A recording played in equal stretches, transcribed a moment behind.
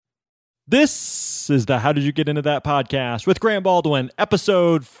This is the How Did You Get Into That podcast with Grant Baldwin,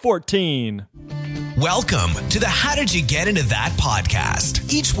 episode 14. Welcome to the How Did You Get Into That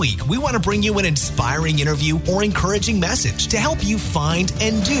podcast. Each week, we want to bring you an inspiring interview or encouraging message to help you find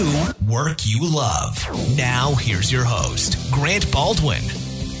and do work you love. Now, here's your host, Grant Baldwin.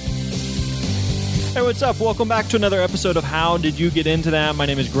 Hey, what's up? Welcome back to another episode of How Did You Get Into That? My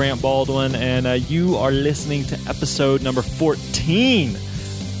name is Grant Baldwin, and you are listening to episode number 14.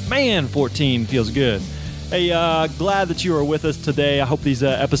 Man, 14 feels good. Hey, glad that you are with us today. I hope these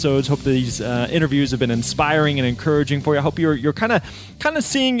interviews have been inspiring and encouraging for you. I hope you're kind of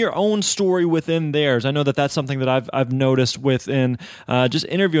seeing your own story within theirs. I know that that's something that I've noticed within just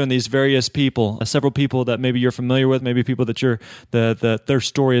interviewing these various people, several people that maybe you're familiar with, maybe people that their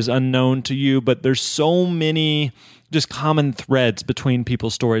story is unknown to you, but there's so many just common threads between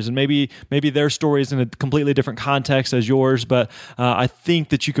people's stories, and maybe their story is in a completely different context as yours, but I think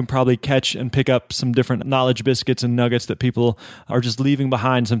that you can probably catch and pick up some different knowledge biscuits and nuggets that people are just leaving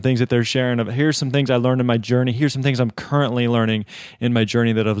behind, some things that they're sharing of, here's some things I learned in my journey, here's some things I'm currently learning in my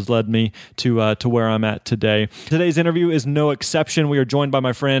journey that has led me to where I'm at today. Today's interview is no exception. We are joined by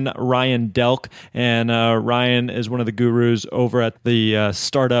my friend Ryan Delk, and Ryan is one of the gurus over at the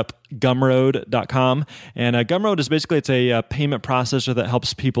startup Gumroad.com. And Gumroad is basically, it's a payment processor that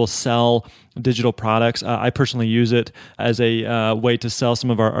helps people sell digital products. I personally use it as a way to sell some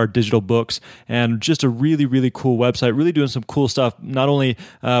of our digital books, and just a really, really cool website, really doing some cool stuff, not only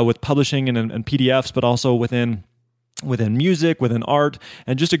with publishing and PDFs, but also within music, within art,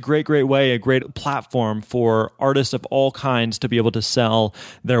 and just a great way, a great platform for artists of all kinds to be able to sell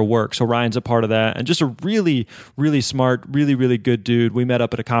their work. So Ryan's a part of that, and just a really, really smart, really, really good dude. We met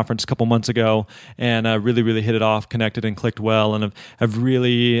up at a conference a couple months ago, and really, really hit it off, connected and clicked well, and have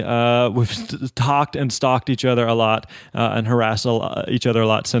really, we've talked and stalked each other a lot, and harassed each other a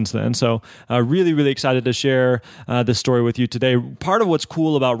lot since then. So really, really excited to share this story with you today. Part of what's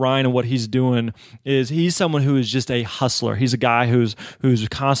cool about Ryan and what he's doing is he's someone who is just a hustler. He's a guy who's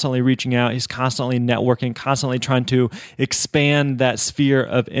constantly reaching out. He's constantly networking, constantly trying to expand that sphere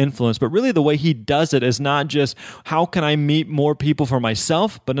of influence. But really the way he does it is not just how can I meet more people for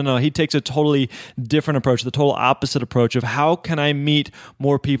myself, but no, he takes a totally different approach, the total opposite approach of how can I meet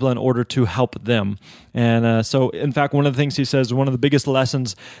more people in order to help them. And so in fact, one of the things he says, one of the biggest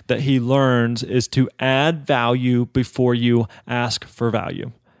lessons that he learns is to add value before you ask for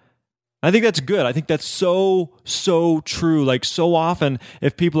value. I think that's good. I think that's so true. Like, so often,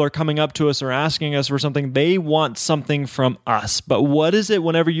 if people are coming up to us or asking us for something, they want something from us. But what is it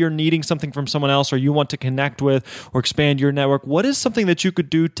whenever you're needing something from someone else, or you want to connect with or expand your network? What is something that you could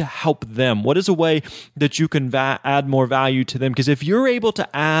do to help them? What is a way that you can add more value to them? Because if you're able to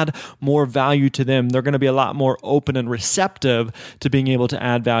add more value to them, they're going to be a lot more open and receptive to being able to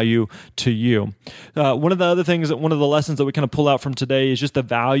add value to you. One of the lessons that we kind of pull out from today is just the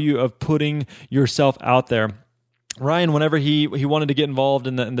value of putting yourself out there. Ryan, whenever he wanted to get involved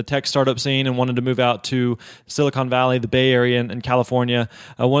in the tech startup scene and wanted to move out to Silicon Valley, the Bay Area in California,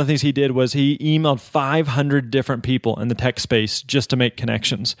 one of the things he did was he emailed 500 different people in the tech space just to make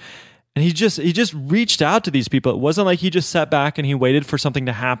connections. And he just reached out to these people. It wasn't like he just sat back and he waited for something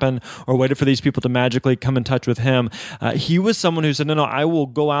to happen or waited for these people to magically come in touch with him. He was someone who said, no, I will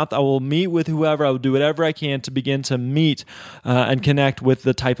go out, I will meet with whoever, I will do whatever I can to begin to meet and connect with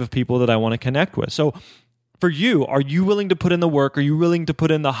the type of people that I want to connect with. So for you, are you willing to put in the work? Are you willing to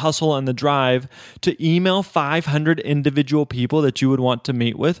put in the hustle and the drive to email 500 individual people that you would want to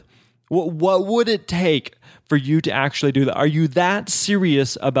meet with? What would it take for you to actually do that? Are you that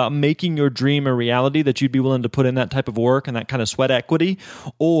serious about making your dream a reality that you'd be willing to put in that type of work and that kind of sweat equity?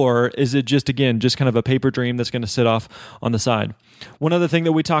 Or is it just kind of a paper dream that's going to sit off on the side? One other thing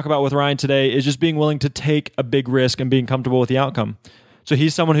that we talk about with Ryan today is just being willing to take a big risk and being comfortable with the outcome. So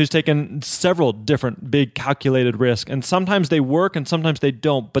he's someone who's taken several different big calculated risks, and sometimes they work and sometimes they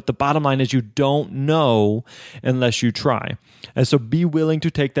don't, but the bottom line is you don't know unless you try. And so be willing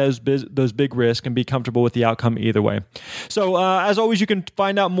to take those big risks and be comfortable with the outcome either way. So as always, you can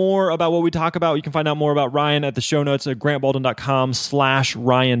find out more about what we talk about. You can find out more about Ryan at the show notes at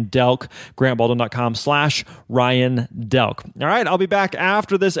grantbaldwin.com/Ryan Delk, grantbaldwin.com/Ryan Delk. All right, I'll be back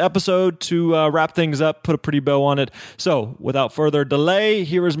after this episode to wrap things up, put a pretty bow on it. So without further delay,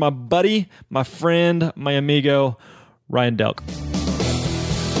 here is my buddy, my friend, my amigo, Ryan Delk.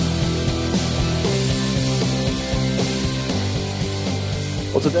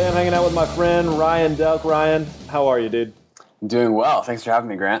 Well, today I'm hanging out with my friend, Ryan Delk. Ryan, how are you, dude? I'm doing well. Thanks for having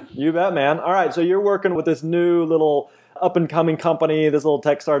me, Grant. You bet, man. All right, so you're working with this new little up-and-coming company, this little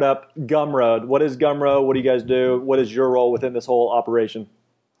tech startup, Gumroad. What is Gumroad? What do you guys do? What is your role within this whole operation?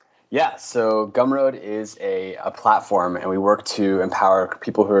 Yeah, so Gumroad is a platform, and we work to empower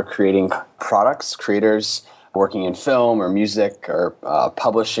people who are creating products, creators working in film or music or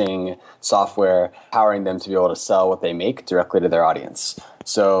publishing software, empowering them to be able to sell what they make directly to their audience.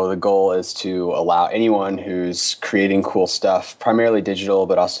 So the goal is to allow anyone who's creating cool stuff, primarily digital,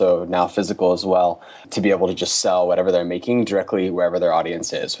 but also now physical as well, to be able to just sell whatever they're making directly wherever their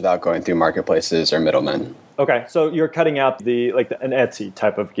audience is without going through marketplaces or middlemen. Okay, so you're cutting out an Etsy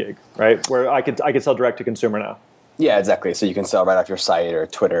type of gig, right? Where I could sell direct to consumer now. Yeah, exactly. So you can sell right off your site or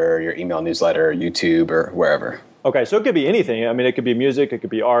Twitter or your email newsletter or YouTube or wherever. Okay, so it could be anything. I mean, it could be music, it could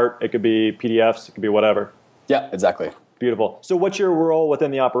be art, it could be PDFs, it could be whatever. Yeah, exactly. Beautiful. So what's your role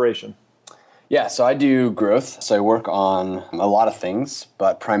within the operation? Yeah, so I do growth. So I work on a lot of things,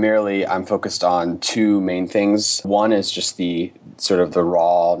 but primarily I'm focused on two main things. One is just the sort of the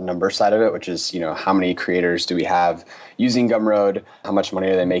raw number side of it, which is, how many creators do we have using Gumroad? How much money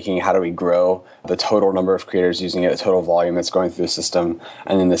are they making? How do we grow the total number of creators using it, the total volume that's going through the system?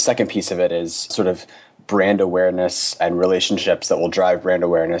 And then the second piece of it is sort of brand awareness and relationships that will drive brand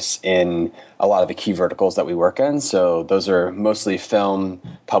awareness in a lot of the key verticals that we work in. So those are mostly film,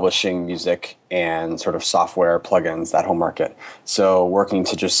 publishing, music, and sort of software plugins, that whole market. So working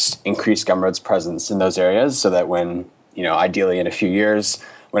to just increase Gumroad's presence in those areas so that when, ideally in a few years,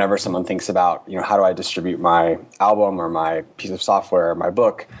 whenever someone thinks about, how do I distribute my album or my piece of software or my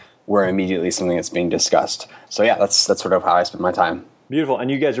book, we're immediately something that's being discussed. So yeah, that's sort of how I spend my time. Beautiful.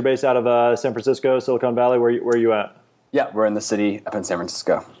 And you guys are based out of San Francisco, Silicon Valley. Where are you at? Yeah, we're in the city up in San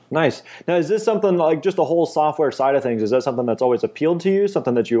Francisco. Nice. Now, is this something like just the whole software side of things? Is that something that's always appealed to you,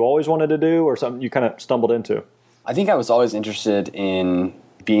 something that you always wanted to do, or something you kind of stumbled into? I think I was always interested in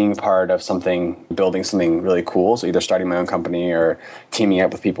being part of something, building something really cool. So either starting my own company or teaming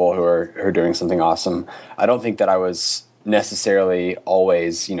up with people who are doing something awesome. I don't think that I was necessarily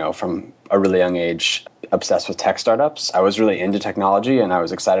always, from a really young age, obsessed with tech startups. I was really into technology and I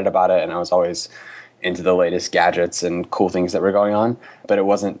was excited about it, and I was always into the latest gadgets and cool things that were going on. But it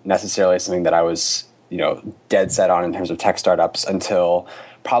wasn't necessarily something that I was, dead set on in terms of tech startups until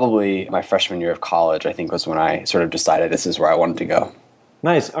probably my freshman year of college, I think, was when I sort of decided this is where I wanted to go.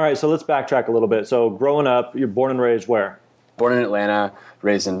 Nice. All right, so let's backtrack a little bit. So growing up, you're born and raised where? Born in Atlanta,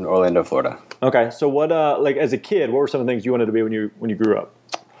 raised in Orlando, Florida. Okay, so what, as a kid, what were some of the things you wanted to be when you grew up?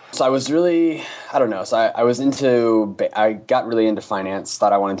 So I was really, I don't know. So I got really into finance,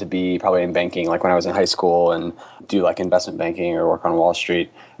 thought I wanted to be probably in banking, like when I was in high school, and do like investment banking or work on Wall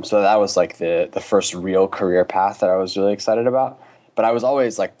Street. So that was like the first real career path that I was really excited about. But I was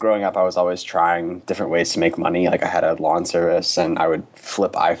always growing up, I was always trying different ways to make money. Like I had a lawn service and I would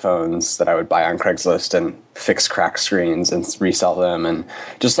flip iPhones that I would buy on Craigslist and fix cracked screens and resell them, and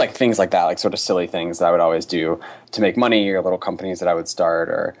just like things like that, like sort of silly things that I would always do to make money, or little companies that I would start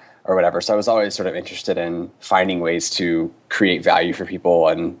or whatever. So I was always sort of interested in finding ways to create value for people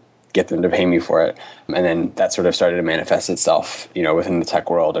and get them to pay me for it. And then that sort of started to manifest itself, within the tech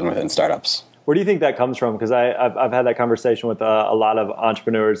world and within startups. Where do you think that comes from? Because I've had that conversation with a lot of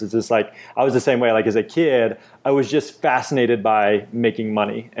entrepreneurs. It's just like, I was the same way. Like as a kid, I was just fascinated by making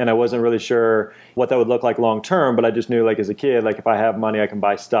money. And I wasn't really sure what that would look like long term, but I just knew, like as a kid, like if I have money, I can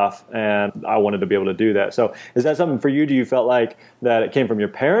buy stuff. And I wanted to be able to do that. So is that something for you? Do you felt like that it came from your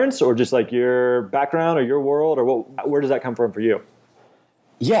parents, or just like your background or your world, or where does that come from for you?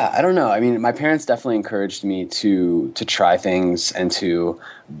 Yeah, I don't know. I mean, my parents definitely encouraged me to try things and to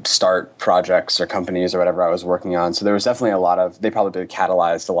start projects or companies or whatever I was working on. So there was definitely they probably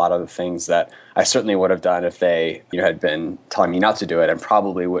catalyzed a lot of the things that I certainly would have done if they had been telling me not to do it, and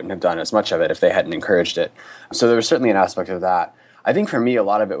probably wouldn't have done as much of it if they hadn't encouraged it. So there was certainly an aspect of that. I think for me, a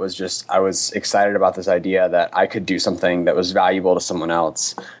lot of it was just I was excited about this idea that I could do something that was valuable to someone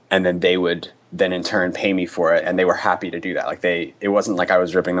else, and then they would then in turn pay me for it, and they were happy to do that. Like it wasn't like I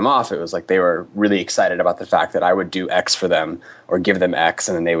was ripping them off. It was like they were really excited about the fact that I would do X for them or give them X,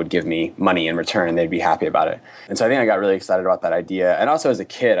 and then they would give me money in return and they'd be happy about it. And so I think I got really excited about that idea. And also as a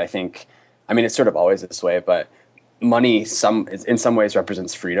kid, it's sort of always this way, but money in some ways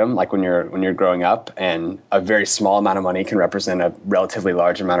represents freedom. Like when you're growing up, and a very small amount of money can represent a relatively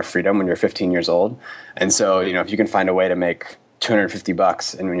large amount of freedom when you're 15 years old. And so, if you can find a way to make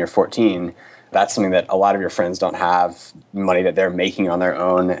 $250 and when you're 14, that's something that a lot of your friends don't have, money that they're making on their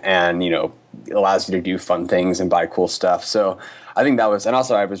own, and it allows you to do fun things and buy cool stuff. So I think that was, and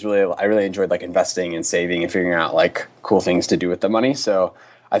also I really enjoyed like investing and saving and figuring out like cool things to do with the money. So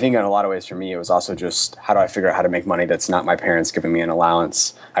I think in a lot of ways for me, it was also just how do I figure out how to make money that's not my parents giving me an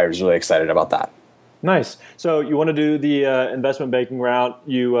allowance. I was really excited about that. Nice. So you want to do the investment banking route.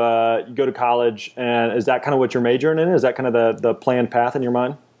 You go to college, and is that kind of what you're majoring in? Is that kind of the planned path in your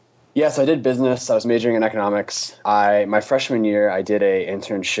mind? Yes, I did business. I was majoring in economics. My freshman year, I did a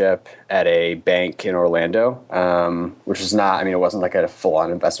internship at a bank in Orlando, which was not. I mean, it wasn't like a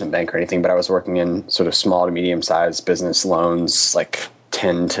full-on investment bank or anything, but I was working in sort of small to medium-sized business loans, like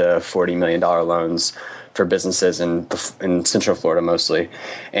 $10 to $40 million loans for businesses in Central Florida mostly,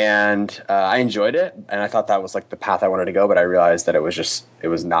 and I enjoyed it, and I thought that was like the path I wanted to go. But I realized that it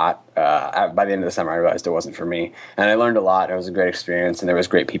was not. By the end of the summer, I realized it wasn't for me, and I learned a lot. It was a great experience, and there was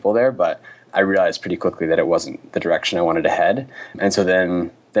great people there. But I realized pretty quickly that it wasn't the direction I wanted to head. And so then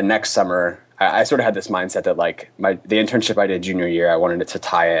the next summer, I sort of had this mindset that like the internship I did junior year, I wanted it to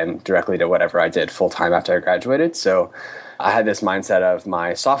tie in directly to whatever I did full time after I graduated. So I had this mindset of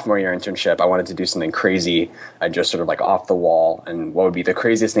my sophomore year internship. I wanted to do something crazy, just sort of like off the wall, and what would be the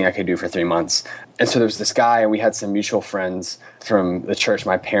craziest thing I could do for 3 months. And so there was this guy, and we had some mutual friends from the church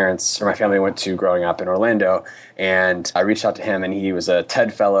my family went to growing up in Orlando. And I reached out to him, and he was a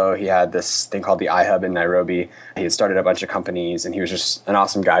TED fellow. He had this thing called the iHub in Nairobi. He had started a bunch of companies, and he was just an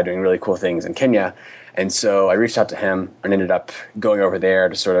awesome guy doing really cool things in Kenya. And so I reached out to him and ended up going over there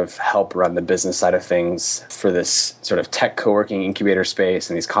to sort of help run the business side of things for this sort of tech co-working incubator space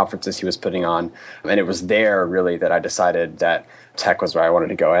and these conferences he was putting on. And it was there really that I decided that tech was where I wanted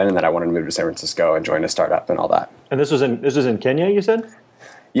to go in, and that I wanted to move to San Francisco and join a startup and all that. And this was in Kenya, you said?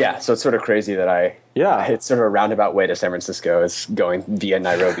 Yeah, so it's sort of crazy that it's sort of a roundabout way to San Francisco is going via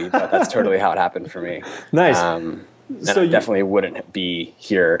Nairobi, but that's totally how it happened for me. Nice. And so I definitely wouldn't be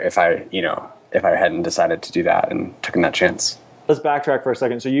here if I hadn't decided to do that and taken that chance. Let's backtrack for a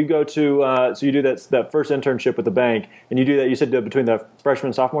second. So you go to, so you do that first internship with the bank, and you do that, you said, between the freshman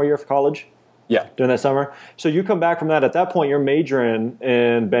and sophomore year of college? Yeah. During that summer. So you come back from that. At that point, you're majoring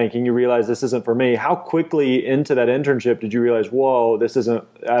in banking. You realize this isn't for me. How quickly into that internship did you realize, whoa, this isn't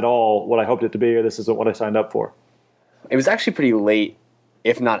at all what I hoped it to be, or this isn't what I signed up for? It was actually pretty late,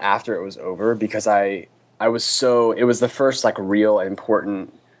 if not after it was over, because it was the first like real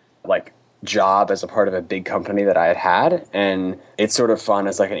important like job as a part of a big company that I had. And it's sort of fun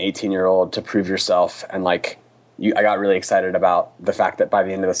as like an 18-year-old to prove yourself. And like, I got really excited about the fact that by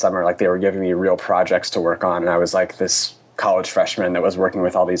the end of the summer, like they were giving me real projects to work on. And I was like this college freshman that was working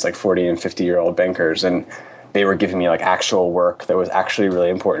with all these like 40 and 50-year-old bankers. And they were giving me like actual work that was actually really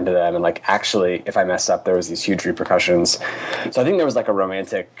important to them. And like, actually, if I messed up, there was these huge repercussions. So I think there was like a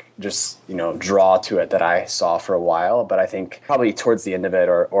romantic just, draw to it that I saw for a while. But I think probably towards the end of it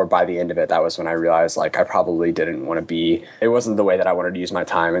or by the end of it, that was when I realized like I probably didn't want to be, it wasn't the way that I wanted to use my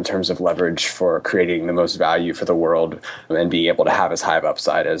time in terms of leverage for creating the most value for the world and being able to have as high of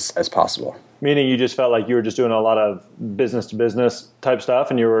upside as possible. Meaning you just felt like you were just doing a lot of business to business type stuff,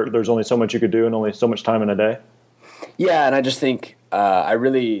 and there's only so much you could do and only so much time in a day? Yeah, and I just think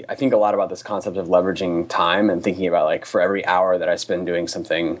I think a lot about this concept of leveraging time and thinking about like for every hour that I spend doing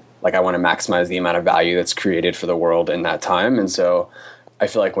something, like I want to maximize the amount of value that's created for the world in that time. And so I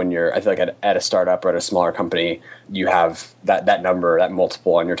feel like at a startup or at a smaller company, you have that number, that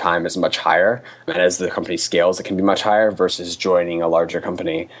multiple on your time is much higher. And as the company scales, it can be much higher versus joining a larger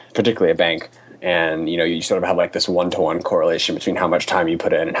company, particularly a bank. And, you sort of have like this one-to-one correlation between how much time you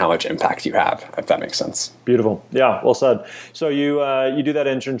put in and how much impact you have, if that makes sense. Beautiful. Yeah, well said. So you do that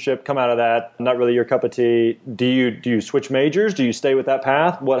internship, come out of that, not really your cup of tea. Do you switch majors? Do you stay with that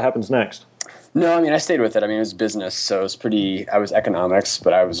path? What happens next? No, I mean, I stayed with it. I mean, it was business, so I was economics,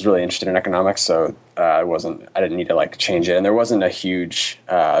 but I was really interested in economics, so I didn't need to like change it. And there wasn't a huge,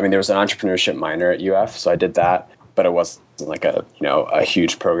 there was an entrepreneurship minor at UF, so I did that, but it wasn't like a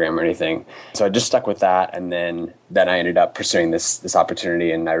huge program or anything. So I just stuck with that, and then I ended up pursuing this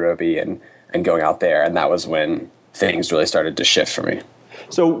opportunity in Nairobi and going out there, and that was when things really started to shift for me.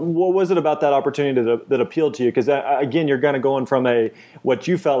 So what was it about that opportunity that appealed to you? Because again, you're kind of going from what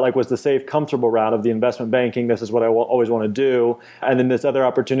you felt like was the safe, comfortable route of the investment banking. This is what I always want to do. And then this other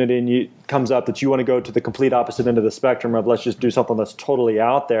opportunity comes up that you want to go to the complete opposite end of the spectrum of let's just do something that's totally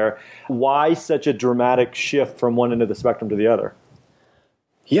out there. Why such a dramatic shift from one end of the spectrum to the other?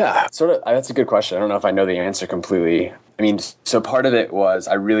 Yeah, that's a good question. I don't know if I know the answer completely. I mean, so part of it was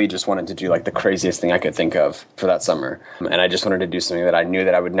I really just wanted to do like the craziest thing I could think of for that summer. And I just wanted to do something that I knew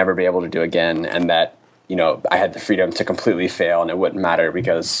that I would never be able to do again, and that, I had the freedom to completely fail and it wouldn't matter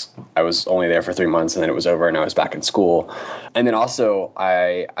because I was only there for 3 months and then it was over and I was back in school. And then also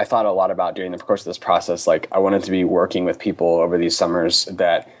I thought a lot about during the course of this process, like I wanted to be working with people over these summers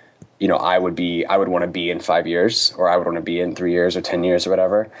that I would want to be in 5 years, or I would want to be in 3 years or 10 years or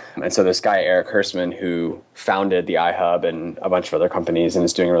whatever. And so this guy, Eric Hirschman, who founded the iHub and a bunch of other companies and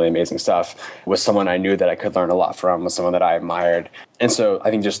is doing really amazing stuff, was someone I knew that I could learn a lot from, was someone that I admired. And so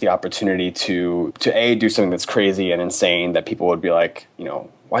I think just the opportunity to do something that's crazy and insane that people would be like,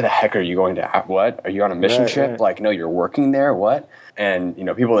 why the heck are you going to, what? Are you on a mission trip? Right. Like, no, you're working there. What? And,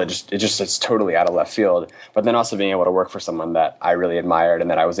 people that it's totally out of left field. But then also being able to work for someone that I really admired and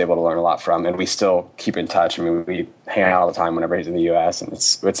that I was able to learn a lot from. And we still keep in touch. I mean, we hang out all the time whenever he's in the U.S. And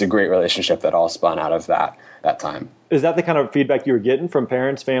it's a great relationship that all spun out of that time. Is that the kind of feedback you were getting from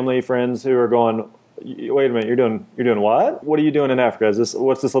parents, family, friends who are going, wait a minute, you're doing what? What are you doing in Africa?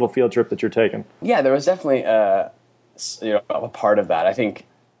 What's this little field trip that you're taking? Yeah, there was definitely a part of that. I think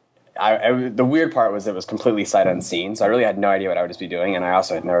the weird part was it was completely sight unseen, so I really had no idea what I would just be doing, and I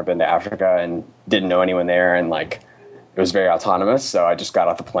also had never been to Africa and didn't know anyone there, and like it was very autonomous. So I just got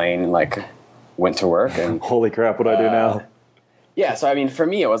off the plane and like went to work. And holy crap, what do I do now? Yeah, so I mean, for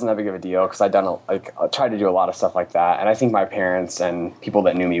me, it wasn't that big of a deal because I tried to do a lot of stuff like that, and I think my parents and people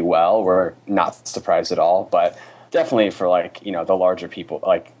that knew me well were not surprised at all, but. Definitely for the larger people,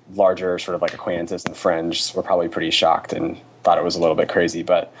 like larger sort of like acquaintances and friends were probably pretty shocked and thought it was a little bit crazy.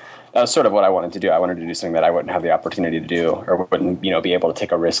 But that was sort of what I wanted to do. I wanted to do something that I wouldn't have the opportunity to do or wouldn't, be able to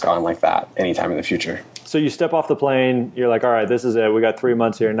take a risk on like that anytime in the future. So you step off the plane, you're like, all right, this is it. We got 3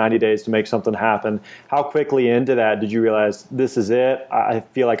 months here, 90 days to make something happen. How quickly into that did you realize this is it? I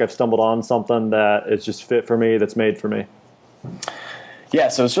feel like I've stumbled on something that is just fit for me, that's made for me. Yeah,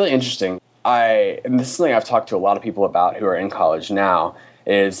 so it's really interesting. And this is something I've talked to a lot of people about who are in college now,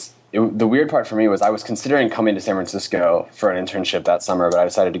 the weird part for me was I was considering coming to San Francisco for an internship that summer, but I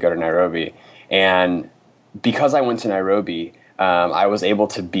decided to go to Nairobi. And because I went to Nairobi, I was able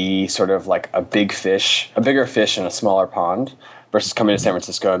to be sort of like a bigger fish in a smaller pond versus coming to San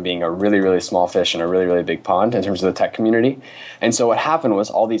Francisco and being a really, really small fish in a really, really big pond in terms of the tech community. And so what happened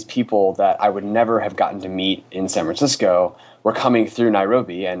was all these people that I would never have gotten to meet in San Francisco were coming through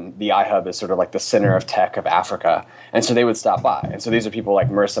Nairobi, and the iHub is sort of like the center of tech of Africa. And so they would stop by. And so these are people like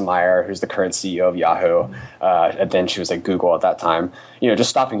Marissa Mayer, who's the current CEO of Yahoo, and then she was at Google at that time,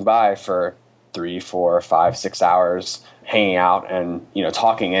 just stopping by for 3, 4, 5, 6 hours, hanging out and,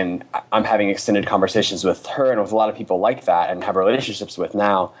 talking. And I'm having extended conversations with her and with a lot of people like that and have relationships with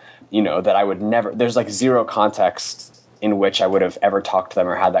now, that I would never, there's like zero context in which I would have ever talked to them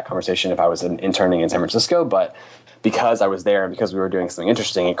or had that conversation if I was interning in San Francisco. But because I was there and because we were doing something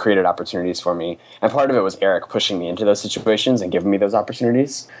interesting, it created opportunities for me. And part of it was Eric pushing me into those situations and giving me those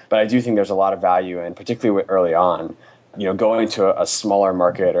opportunities. But I do think there's a lot of value, and particularly early on, going to a smaller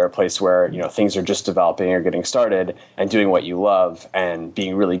market or a place where, things are just developing or getting started and doing what you love and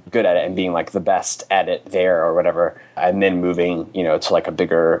being really good at it and being like the best at it there or whatever. And then moving, to like a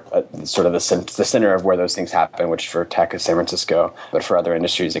bigger sort of the center of where those things happen, which for tech is San Francisco, but for other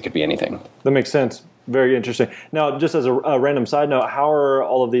industries, it could be anything. That makes sense. Very interesting. Now, just as a random side note, how are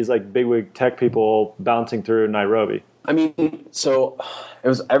all of these like bigwig tech people bouncing through Nairobi? I mean, so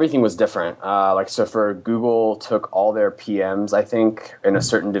everything was different. So for Google took all their PMs, I think, in a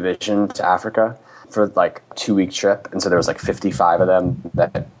certain division to Africa for like a 2-week trip. And so there was like 55 of them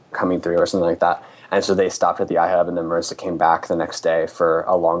that coming through or something like that. And so they stopped at the iHub, and then Marissa came back the next day for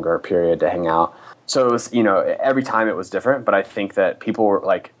a longer period to hang out. So it was, every time it was different, but I think that people were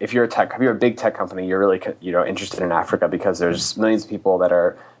like, if you're a big tech company, you're really, interested in Africa because there's millions of people that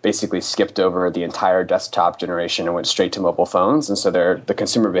are basically skipped over the entire desktop generation and went straight to mobile phones. And so the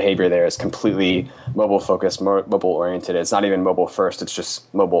consumer behavior there is completely mobile focused, mobile oriented. It's not even mobile first, it's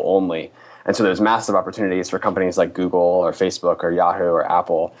just mobile only. And so there's massive opportunities for companies like Google or Facebook or Yahoo or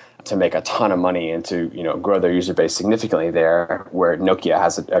Apple to make a ton of money and to grow their user base significantly there, where Nokia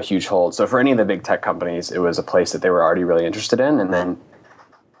has a huge hold. So for any of the big tech companies, it was a place that they were already really interested in. And then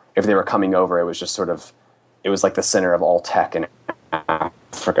if they were coming over, it was just it was like the center of all tech in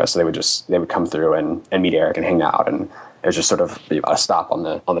Africa. So they would come through and meet Eric and hang out, and it was just sort of a stop on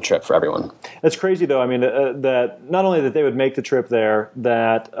the trip for everyone. That's crazy, though. I mean, that not only that they would make the trip there,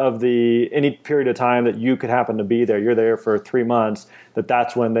 that of any period of time that you could happen to be there, you're there for 3 months,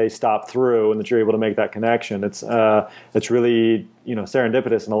 that's when they stop through and that you're able to make that connection. It's really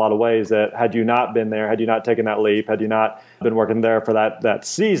serendipitous in a lot of ways. That had you not been there, had you not taken that leap, had you not been working there for that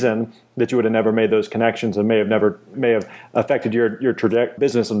season, that you would have never made those connections and may have affected your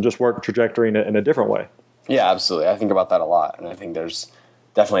business and just work trajectory in a different way. Yeah, absolutely. I think about that a lot. And I think there's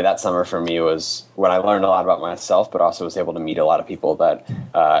definitely that summer for me was when I learned a lot about myself, but also was able to meet a lot of people that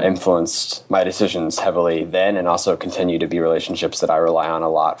influenced my decisions heavily then, and also continue to be relationships that I rely on a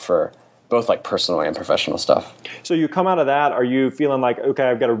lot for both like personal and professional stuff. So you come out of that, are you feeling like, okay,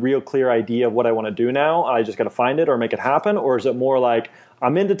 I've got a real clear idea of what I want to do now, I just got to find it or make it happen? Or is it more like,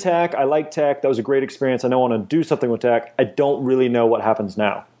 I'm into tech, I like tech, that was a great experience, I know I want to do something with tech, I don't really know what happens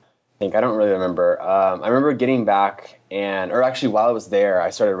now? I don't really remember. I remember getting back or actually while I was there,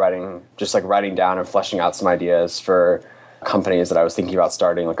 I started writing down and fleshing out some ideas for companies that I was thinking about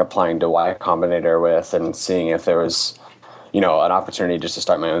starting, like applying to Y Combinator with and seeing if there was, an opportunity just to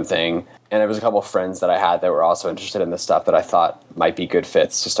start my own thing. And there was a couple of friends that I had that were also interested in this stuff that I thought might be good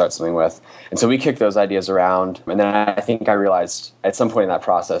fits to start something with. And so we kicked those ideas around. And then I think I realized at some point in that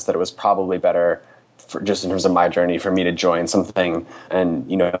process that it was probably better just in terms of my journey for me to join something and,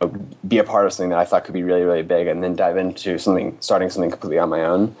 be a part of something that I thought could be really, really big and then dive into starting something completely on my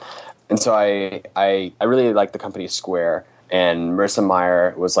own. And so I really liked the company Square, and Marissa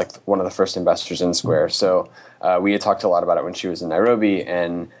Meyer was like one of the first investors in Square. So we had talked a lot about it when she was in Nairobi,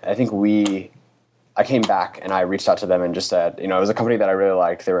 and I think I came back and I reached out to them and just said, it was a company that I really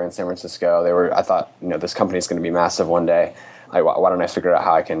liked. They were in San Francisco. I thought, this company is going to be massive one day. Why don't I figure out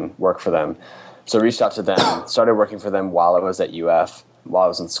how I can work for them? So I reached out to them, started working for them while I was at UF, while I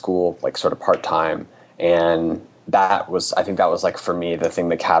was in school, like sort of part-time. And I think that was like for me, the thing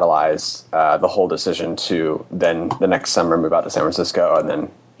that catalyzed the whole decision to then the next summer move out to San Francisco, and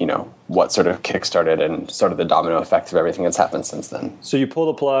then, what sort of kickstarted and started the domino effect of everything that's happened since then. So you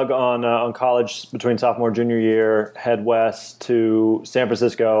pulled a plug on college between sophomore and junior year, head west to San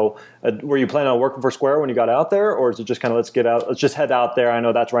Francisco. Were you planning on working for Square when you got out there, or is it just kind of let's just head out there? I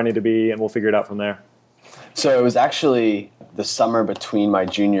know that's where I need to be, and we'll figure it out from there. So it was actually the summer between my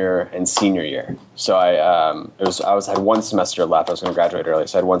junior and senior year. So I had one semester left. I was going to graduate early,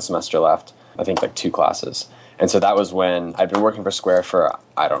 so I had one semester left. I think like 2 classes. And so that was when I'd been working for Square for,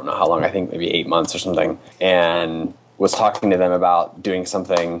 I don't know how long, I think maybe 8 months or something, and was talking to them about doing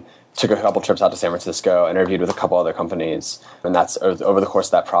something, took a couple trips out to San Francisco, interviewed with a couple other companies. And that's over the course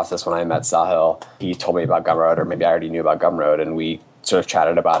of that process when I met Sahil, he told me about Gumroad, or maybe I already knew about Gumroad, and we sort of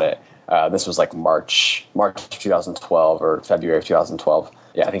chatted about it. This was like March 2012 or February of 2012.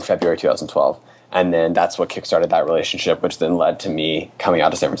 Yeah, I think February 2012. And then that's what kickstarted that relationship, which then led to me coming out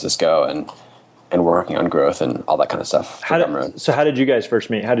to San Francisco and working on growth and all that kind of stuff. So how did you guys first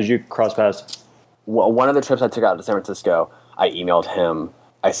meet? How did you cross paths? Well, one of the trips I took out to San Francisco, I emailed him.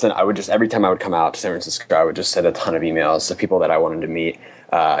 Every time I would come out to San Francisco, I would just send a ton of emails to people that I wanted to meet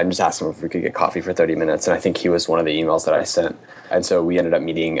and just ask them if we could get coffee for 30 minutes. And I think he was one of the emails that I sent. And so we ended up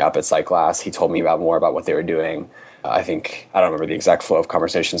meeting up at Cyclass. He told me more about what they were doing. I don't remember the exact flow of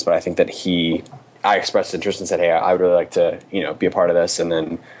conversations, but I think that I expressed interest and said, hey, I would really like to, be a part of this. And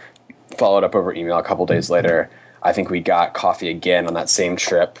then followed up over email a couple days later. I think we got coffee again on that same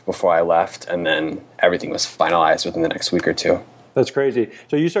trip before I left, and then everything was finalized within the next week or 2. That's crazy.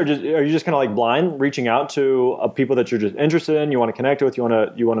 So are you just kind of like blind, reaching out to people that you're just interested in, you want to connect with, you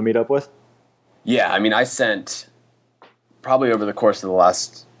want to meet up with? Yeah, I mean, I sent probably over the course of the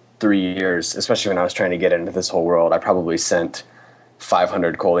last 3 years, especially when I was trying to get into this whole world, I probably sent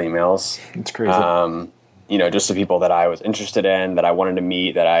 500 cold emails. It's crazy. Just to people that I was interested in, that I wanted to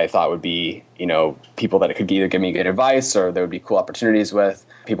meet, that I thought would be, people that could either give me good advice or there would be cool opportunities with,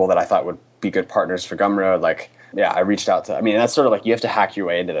 people that I thought would be good partners for Gumroad. I reached out to, that's sort of like you have to hack your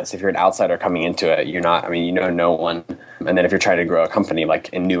way into this. If you're an outsider coming into it, you're not, no one. And then if you're trying to grow a company like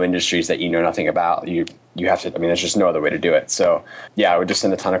in new industries that you know nothing about, you have to, there's just no other way to do it. So yeah, I would just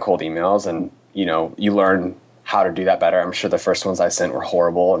send a ton of cold emails and, you learn how to do that better. I'm sure the first ones I sent were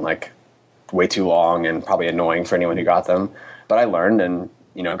horrible and way too long and probably annoying for anyone who got them. But I learned and,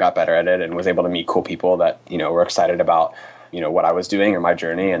 got better at it and was able to meet cool people that, were excited about, what I was doing or my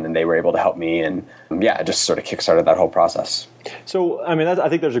journey. And then they were able to help me. And it just sort of kickstarted that whole process. So, I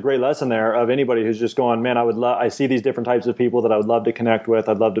think there's a great lesson there of anybody who's just going, man, I see these different types of people that I would love to connect with.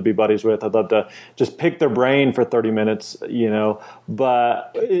 I'd love to be buddies with. I'd love to just pick their brain for 30 minutes,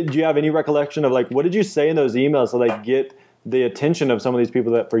 But do you have any recollection of what did you say in those emails so they get the attention of some of these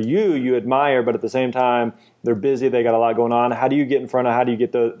people that for you admire, but at the same time, they're busy, they got a lot going on? How do you get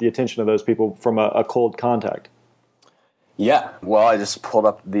the attention of those people from a cold contact? Yeah, well, I just pulled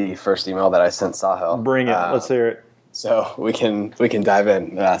up the first email that I sent Sahil. Bring it. Let's hear it. So we can dive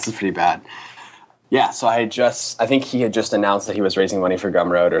in. This is pretty bad. Yeah, so I think he had just announced that he was raising money for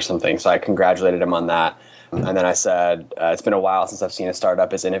Gumroad or something, so I congratulated him on that. And then I said, it's been a while since I've seen a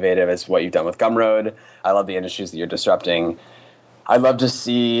startup as innovative as what you've done with Gumroad. I love the industries that you're disrupting. I'd love to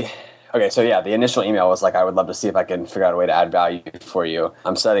see... Okay, so yeah, the initial email was I would love to see if I can figure out a way to add value for you.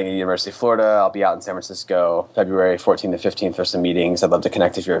 I'm studying at University of Florida. I'll be out in San Francisco February 14th to 15th for some meetings. I'd love to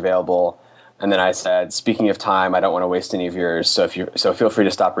connect if you're available. And then I said, speaking of time, I don't want to waste any of yours. So feel free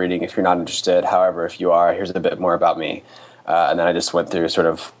to stop reading if you're not interested. However, if you are, here's a bit more about me. And then I just went through sort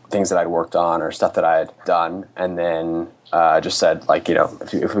of things that I'd worked on or stuff that I had done. And then just said,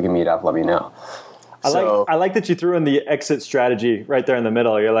 if we can meet up, let me know. I like that you threw in the exit strategy right there in the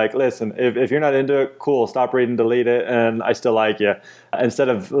middle. You're like, listen, if you're not into it, cool, stop reading, delete it, and I still like you. Instead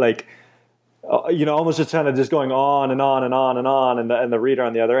of almost just kind of just going on and on and on and on, and the reader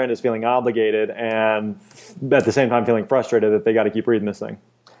on the other end is feeling obligated and at the same time feeling frustrated that they got to keep reading this thing.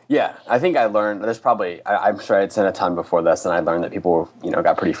 Yeah, I think I learned, there's probably, I'm sure I'd sent a ton before this, and I learned that people,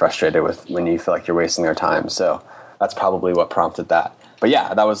 got pretty frustrated with when you feel like you're wasting their time. So that's probably what prompted that. But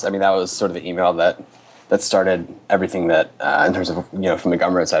yeah, that was sort of the email that started everything that, in terms of, from the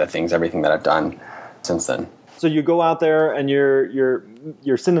Gumroad side of things, everything that I've done since then. So you go out there and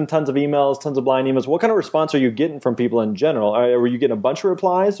you're sending tons of emails, tons of blind emails. What kind of response are you getting from people in general? Were you getting a bunch of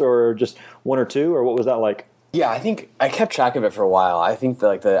replies or just one or two, or what was that like? Yeah, I think I kept track of it for a while. I think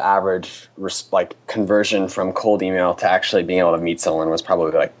the average conversion from cold email to actually being able to meet someone was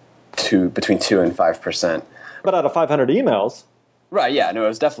probably between 2 and 5%. But out of 500 emails, right? Yeah, no, it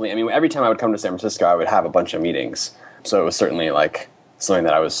was definitely. I mean, every time I would come to San Francisco, I would have a bunch of meetings. So it was certainly something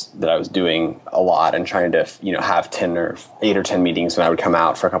that I was doing a lot and trying to have 8 or 10 meetings when I would come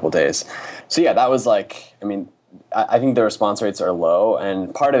out for a couple of days. So yeah, that was I think the response rates are low,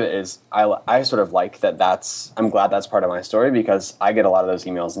 and part of it is I sort of like that. I'm glad that's part of my story, because I get a lot of those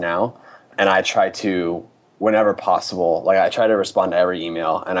emails now, and I try to, whenever possible, I try to respond to every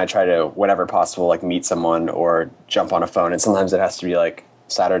email, and I try to, whenever possible, meet someone or jump on a phone, and sometimes it has to be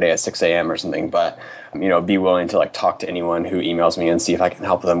Saturday at 6 a.m. or something, but be willing to talk to anyone who emails me and see if I can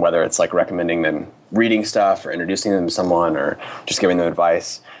help them, whether it's recommending them reading stuff or introducing them to someone or just giving them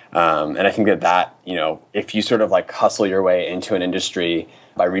advice. And I think that if you sort of hustle your way into an industry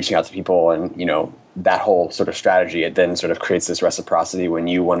by reaching out to people and, that whole sort of strategy, it then sort of creates this reciprocity when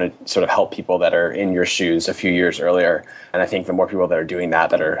you want to sort of help people that are in your shoes a few years earlier. And I think the more people that are doing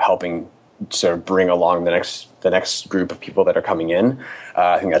that are helping sort of bring along the next group of people that are coming in,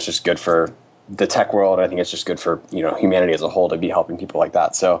 I think that's just good for the tech world. I think it's just good for humanity as a whole to be helping people like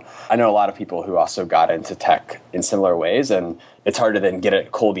that. So I know a lot of people who also got into tech in similar ways, and it's hard to then get a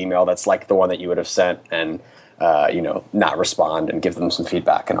cold email that's like the one that you would have sent and not respond and give them some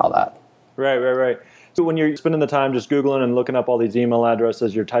feedback and all that. Right. So when you're spending the time just Googling and looking up all these email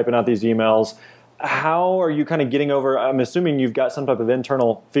addresses, you're typing out these emails, how are you kind of getting over, I'm assuming you've got some type of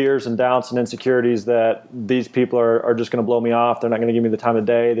internal fears and doubts and insecurities that these people are just going to blow me off. They're not going to give me the time of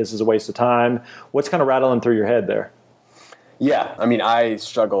day. This is a waste of time. What's kind of rattling through your head there? Yeah, I mean, I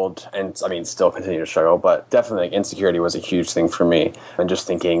struggled and still continue to struggle, but definitely insecurity was a huge thing for me. And just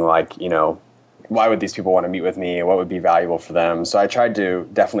thinking why would these people want to meet with me? What would be valuable for them? So I tried to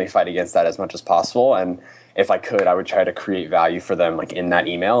definitely fight against that as much as possible. And if I could, I would try to create value for them in that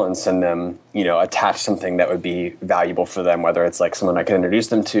email and send them, attach something that would be valuable for them, whether it's someone I could introduce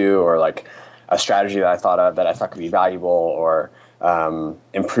them to or a strategy that I thought of that I thought could be valuable, or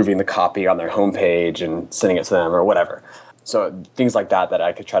improving the copy on their homepage and sending it to them or whatever. So things like that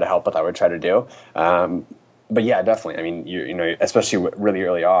I could try to help with, I would try to do. But yeah, definitely. I mean, especially really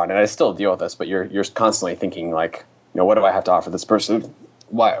early on, and I still deal with this, but you're constantly thinking what do I have to offer this person?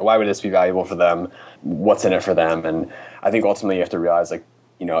 Why would this be valuable for them? What's in it for them? And I think ultimately you have to realize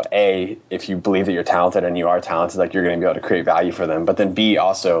A, if you believe that you're talented and you are talented, you're going to be able to create value for them. But then B,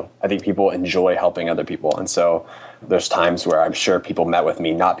 also, I think people enjoy helping other people. And so there's times where I'm sure people met with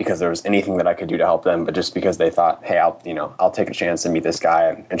me, not because there was anything that I could do to help them, but just because they thought, hey, I'll take a chance and meet this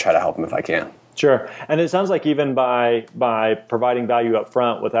guy and try to help him if I can. Sure. And it sounds like even by providing value up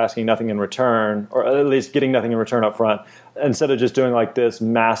front with asking nothing in return, or at least getting nothing in return up front, instead of just doing this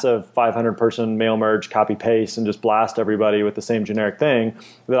massive 500-person mail merge, copy paste, and just blast everybody with the same generic thing,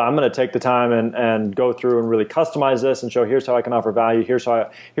 that I'm going to take the time and go through and really customize this and show, here's how I can offer value,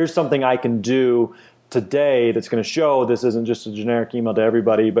 here's something I can do today that's going to show this isn't just a generic email to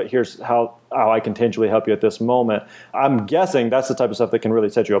everybody, but here's how I can tangibly help you at this moment. I'm guessing that's the type of stuff that can really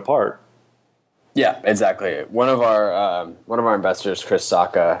set you apart. Yeah, exactly. One of our investors, Chris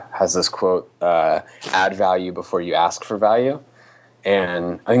Saka, has this quote: "Add value before you ask for value,"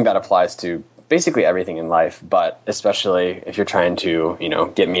 and I think that applies to basically everything in life, but especially if you're trying to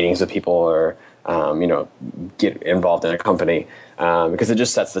get meetings with people or get involved in a company, because it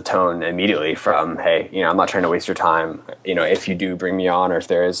just sets the tone immediately from, hey, I'm not trying to waste your time. If you do bring me on, or if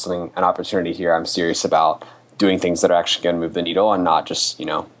there is an opportunity here, I'm serious about doing things that are actually going to move the needle and not just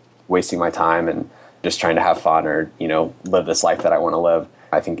wasting my time and just trying to have fun or, live this life that I want to live.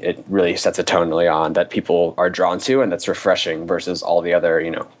 I think it really sets a tone early on that people are drawn to, and that's refreshing versus all the other,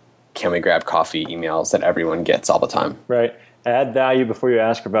 can we grab coffee emails that everyone gets all the time. Right. Add value before you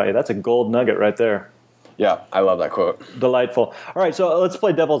ask for value. That's a gold nugget right there. Yeah, I love that quote. Delightful. All right, so let's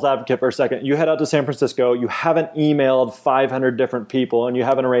play devil's advocate for a second. You head out to San Francisco. You haven't emailed 500 different people, and you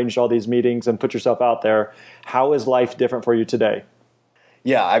haven't arranged all these meetings and put yourself out there. How is life different for you today?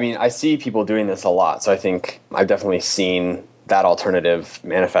 Yeah, I mean, I see people doing this a lot. So I think I've definitely seen that alternative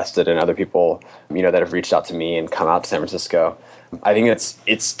manifested in other people, that have reached out to me and come out to San Francisco. I think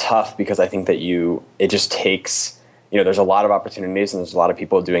it's tough because I think that it just takes, there's a lot of opportunities and there's a lot of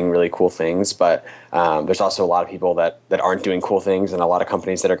people doing really cool things, but there's also a lot of people that aren't doing cool things, and a lot of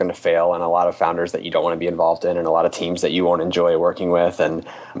companies that are going to fail, and a lot of founders that you don't want to be involved in, and a lot of teams that you won't enjoy working with, and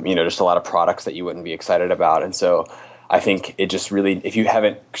just a lot of products that you wouldn't be excited about. And so I think it just really, if you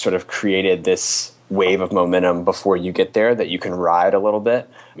haven't sort of created this wave of momentum before you get there that you can ride a little bit,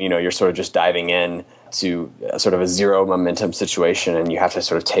 you're sort of just diving in to sort of a zero momentum situation, and you have to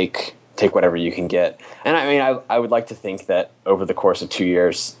sort of take whatever you can get. And I mean, I would like to think that over the course of 2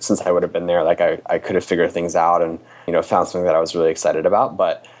 years, since I would have been there, like I could have figured things out and, found something that I was really excited about.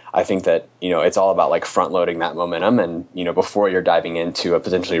 But I think that, it's all about like front loading that momentum, and, before you're diving into a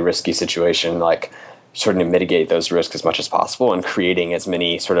potentially risky situation, like sort of mitigate those risks as much as possible, and creating as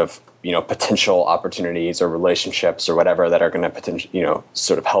many sort of, potential opportunities or relationships or whatever that are going to potentially,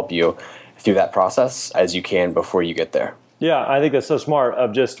 sort of help you through that process as you can before you get there. Yeah, I think that's so smart,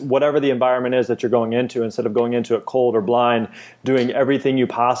 of just whatever the environment is that you're going into, instead of going into it cold or blind, doing everything you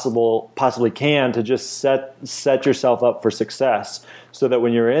possibly can to just set yourself up for success, so that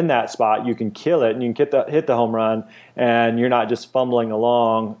when you're in that spot, you can kill it and you can hit the home run, and you're not just fumbling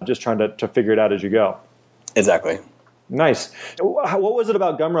along, just trying to figure it out as you go. Exactly. Nice. What was it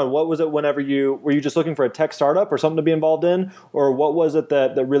about Gumroad? What was it were you just looking for a tech startup or something to be involved in? Or what was it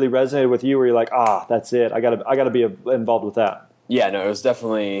that really resonated with you where you're like, that's it. I gotta be involved with that? Yeah, no, it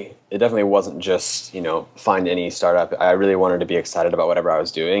definitely wasn't just, find any startup. I really wanted to be excited about whatever I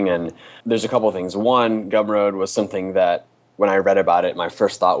was doing. And there's a couple of things. One, Gumroad was something that when I read about it, my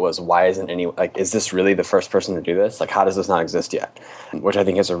first thought was, why isn't is this really the first person to do this? Like, how does this not exist yet? Which I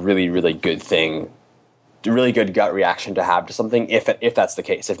think is a really, really good thing. Really good gut reaction to have to something, if that's the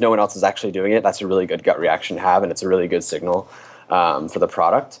case. If no one else is actually doing it, that's a really good gut reaction to have, and it's a really good signal for the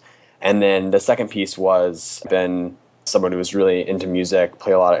product. And then the second piece was been someone who was really into music,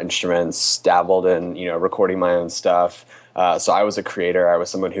 play a lot of instruments, dabbled in recording my own stuff. So I was a creator. I was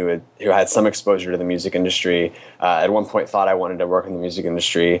someone who had some exposure to the music industry. At one point, thought I wanted to work in the music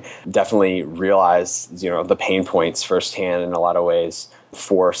industry. Definitely realized the pain points firsthand in a lot of ways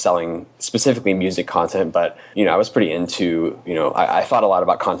for selling specifically music content. But I was pretty into I thought a lot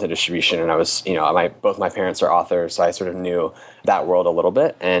about content distribution, and I was both my parents are authors, so I sort of knew that world a little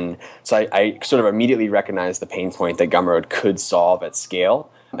bit, and so I sort of immediately recognized the pain point that Gumroad could solve at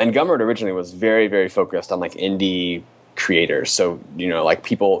scale. And Gumroad originally was very, very focused on like indie creators, so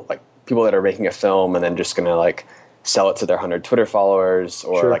people that are making a film and then just gonna like sell it to their 100 Twitter followers,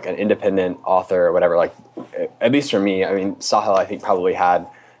 or like an independent author or whatever. Like, at least for me, I mean, Sahil, I think, probably had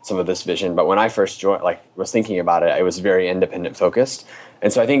some of this vision, but when I first joined, was thinking about it, it was very independent focused.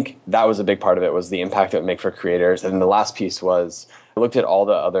 And so I think that was a big part of it, was the impact it would make for creators. And then the last piece was I looked at all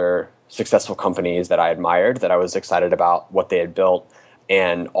the other successful companies that I admired, that I was excited about what they had built,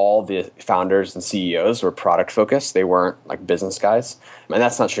 and all the founders and CEOs were product focused. They weren't like business guys. And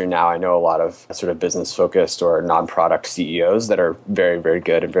that's not true now. I know a lot of sort of business focused or non-product CEOs that are very, very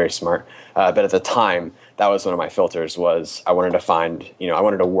good and very smart. But at the time, that was one of my filters, was I wanted to find, I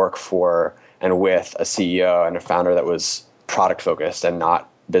wanted to work for and with a CEO and a founder that was product focused and not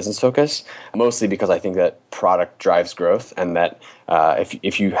business focused, mostly because I think that product drives growth, and that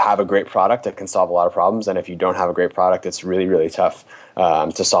if you have a great product, it can solve a lot of problems. And if you don't have a great product, it's really, really tough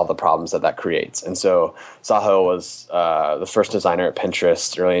to solve the problems that creates. And so Sahil was the first designer at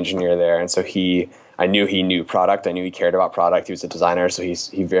Pinterest, early engineer there. And so I knew he knew product. I knew he cared about product. He was a designer, so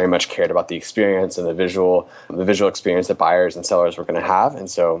he very much cared about the experience and the visual experience that buyers and sellers were going to have. And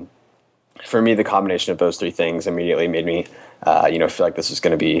so for me, the combination of those three things immediately made me feel like this was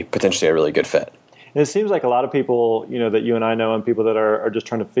going to be potentially a really good fit. And it seems like a lot of people, that you and I know, and people that are just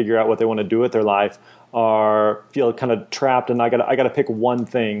trying to figure out what they want to do with their life, feel kind of trapped, and I got to pick one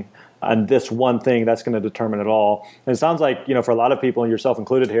thing, and this one thing that's going to determine it all. And it sounds like, for a lot of people, and yourself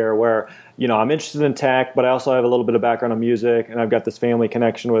included here, where, I'm interested in tech, but I also have a little bit of background on music, and I've got this family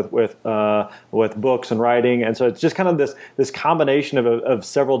connection with books and writing. And so it's just kind of this combination of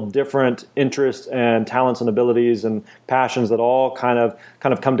several different interests and talents and abilities and passions that all kind of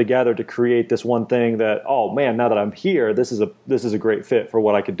come together to create this one thing that, oh man, now that I'm here, this is a great fit for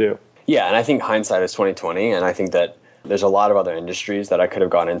what I could do. Yeah, and I think hindsight is 20/20, and I think that there's a lot of other industries that I could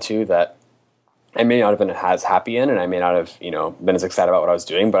have gone into that I may not have been as happy in, and I may not have, been as excited about what I was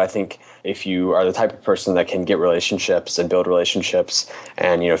doing. But I think if you are the type of person that can get relationships and build relationships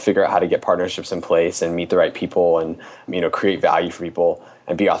and, figure out how to get partnerships in place and meet the right people and, create value for people,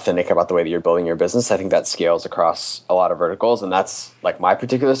 and be authentic about the way that you're building your business, I think that scales across a lot of verticals. And that's like my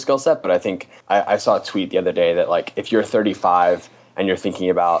particular skill set. But I think I saw a tweet the other day that like, if you're 35 and you're thinking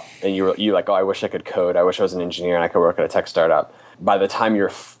about, and you like, oh, I wish I could code. I wish I was an engineer and I could work at a tech startup. By the time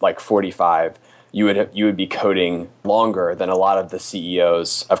you're like 45, you would be coding longer than a lot of the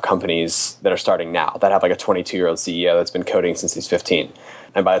CEOs of companies that are starting now, that have like a 22-year-old CEO that's been coding since he's 15.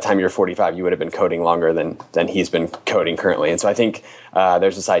 And by the time you're 45, you would have been coding longer than he's been coding currently. And so I think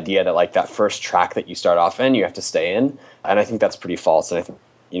there's this idea that like that first track that you start off in, you have to stay in. And I think that's pretty false. And I think,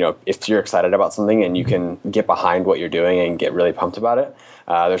 if you're excited about something and you can get behind what you're doing and get really pumped about it,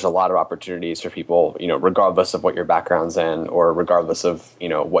 there's a lot of opportunities for people, regardless of what your background's in, or regardless of,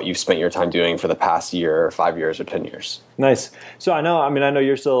 what you've spent your time doing for the past year or 5 years or 10 years. Nice. So I know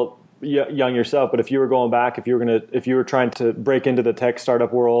you're still young yourself, but if you were going back, if you were trying to break into the tech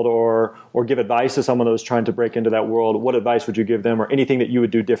startup world or give advice to someone that was trying to break into that world, what advice would you give them, or anything that you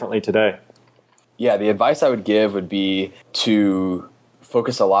would do differently today? Yeah, the advice I would give would be to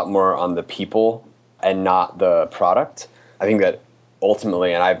focus a lot more on the people and not the product. I think that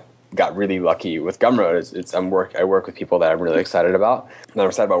ultimately, and I got really lucky with Gumroad, I work with people that I'm really excited about, and I'm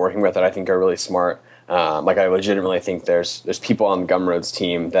excited about working with that I think are really smart. Like I legitimately think there's people on Gumroad's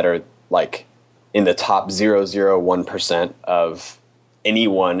team that are like in the top 0.001% of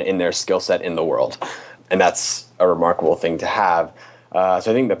anyone in their skill set in the world, and that's a remarkable thing to have. So I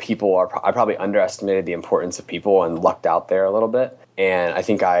think the people I probably underestimated the importance of people and lucked out there a little bit. And I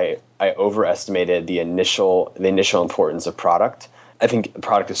think I overestimated the initial importance of product. I think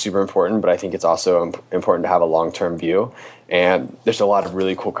product is super important, but I think it's also important to have a long-term view. And there's a lot of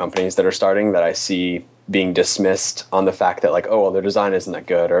really cool companies that are starting that I see being dismissed on the fact that like, oh, well, their design isn't that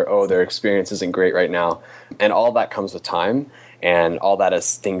good, or oh, their experience isn't great right now. And all that comes with time. And all that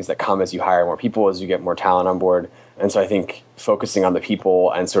is things that come as you hire more people, as you get more talent on board. And so I think focusing on the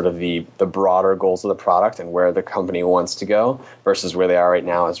people and sort of the broader goals of the product and where the company wants to go versus where they are right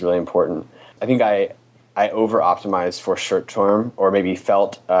now is really important. I think I over-optimized for short term, or maybe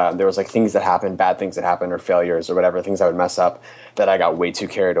felt there was like things that happened, bad things that happened, or failures or whatever, things I would mess up that I got way too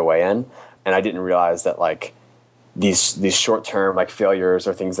carried away in. And I didn't realize that like these short-term like failures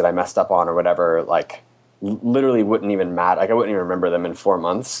or things that I messed up on or whatever, like literally wouldn't even matter. Like I wouldn't even remember them in 4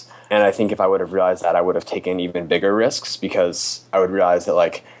 months. And I think if I would have realized that, I would have taken even bigger risks, because I would realize that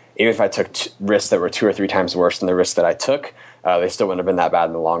like even if I took risks that were 2 or 3 times worse than the risks that I took, they still wouldn't have been that bad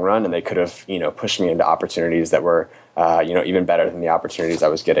in the long run, and they could have pushed me into opportunities that were even better than the opportunities I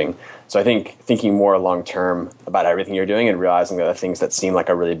was getting. So I think thinking more long term about everything you're doing and realizing that the things that seem like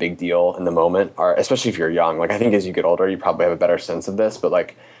a really big deal in the moment are, especially if you're young. Like I think as you get older, you probably have a better sense of this, but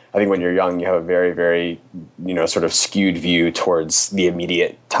like I think when you're young, you have a very, very, sort of skewed view towards the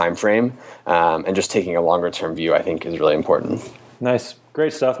immediate time frame, and just taking a longer term view, I think, is really important. Nice.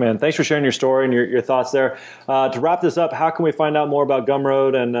 Great stuff, man. Thanks for sharing your story and your thoughts there. To wrap this up, how can we find out more about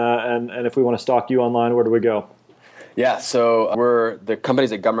Gumroad, and if we want to stalk you online, where do we go? Yeah, so the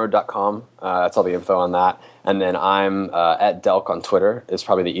company's at gumroad.com. That's all the info on that. And then I'm at Delk on Twitter is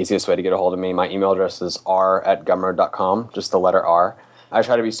probably the easiest way to get a hold of me. My email address is r@gumroad.com, just the letter R. I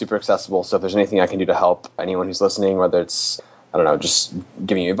try to be super accessible, so if there's anything I can do to help anyone who's listening, whether it's, I don't know, just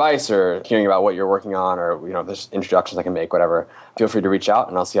giving you advice or hearing about what you're working on, or if there's introductions I can make, whatever, feel free to reach out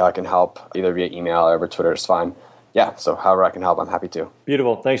and I'll see how I can help, either via email or over Twitter is fine. Yeah, so however I can help, I'm happy to.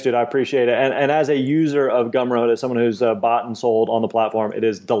 Beautiful. Thanks, dude. I appreciate it. And as a user of Gumroad, as someone who's bought and sold on the platform, it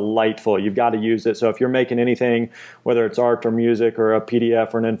is delightful. You've got to use it. So if you're making anything, whether it's art or music or a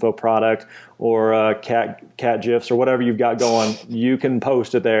PDF or an info product or cat GIFs or whatever you've got going, you can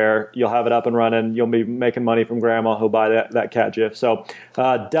post it there. You'll have it up and running. You'll be making money from grandma who'll buy that cat GIF. So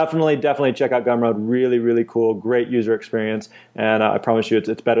definitely check out Gumroad. Really, really cool. Great user experience. And I promise you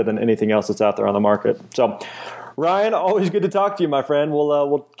it's better than anything else that's out there on the market. So Ryan, always good to talk to you, my friend.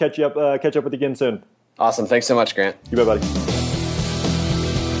 We'll catch up with you again soon. Awesome. Thanks so much, Grant. You bet, buddy.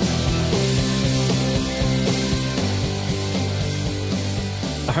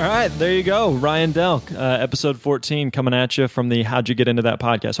 All right, there you go. Ryan Delk, episode 14 coming at you from the How'd You Get Into That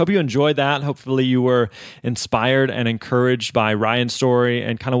podcast. Hope you enjoyed that. Hopefully you were inspired and encouraged by Ryan's story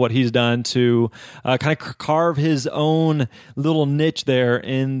and kind of what he's done to kind of carve his own little niche there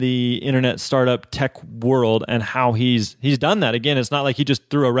in the internet startup tech world, and how he's done that. Again, it's not like he just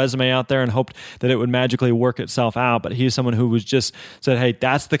threw a resume out there and hoped that it would magically work itself out, but he's someone who was just said, hey,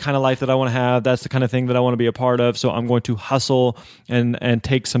 that's the kind of life that I want to have. That's the kind of thing that I want to be a part of. So I'm going to hustle and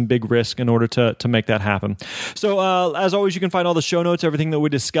take some big risk in order to make that happen. So as always, you can find all the show notes, everything that we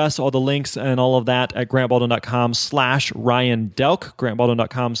discuss, all the links and all of that at grantbaldwin.com/Ryan Delk,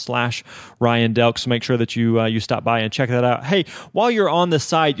 grantbaldwin.com/Ryan Delk. So make sure that you stop by and check that out. Hey, while you're on the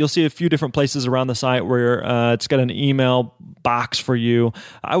site, you'll see a few different places around the site where it's got an email box for you.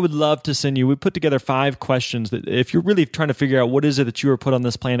 I would love to send you, we put together 5 questions that if you're really trying to figure out what is it that you were put on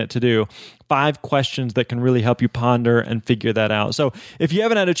this planet to do, 5 questions that can really help you ponder and figure that out. So if you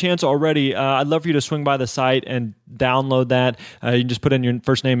haven't had a chance already, I'd love for you to swing by the site and download that. You can just put in your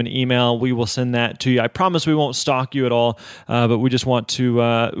first name and email. We will send that to you. I promise we won't stalk you at all, but we just want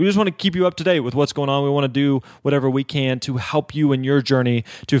to keep you up to date with what's going on. We want to do whatever we can to help you in your journey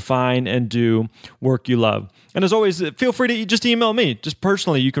to find and do work you love. And as always, feel free to just email me. Just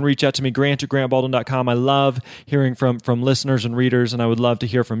personally, you can reach out to me, grant@grantbaldwin.com. I love hearing from listeners and readers, and I would love to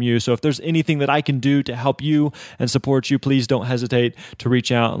hear from you. So if there's anything that I can do to help you and support you, please don't hesitate to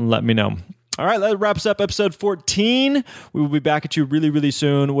reach out and let me know. All right, that wraps up episode 14. We will be back at you really, really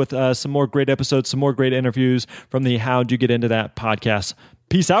soon with some more great episodes, some more great interviews from the How'd You Get Into That podcast.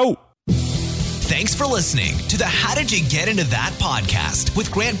 Peace out. Thanks for listening to the How Did You Get Into That podcast with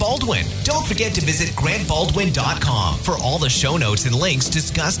Grant Baldwin. Don't forget to visit grantbaldwin.com for all the show notes and links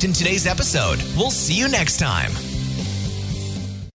discussed in today's episode. We'll see you next time.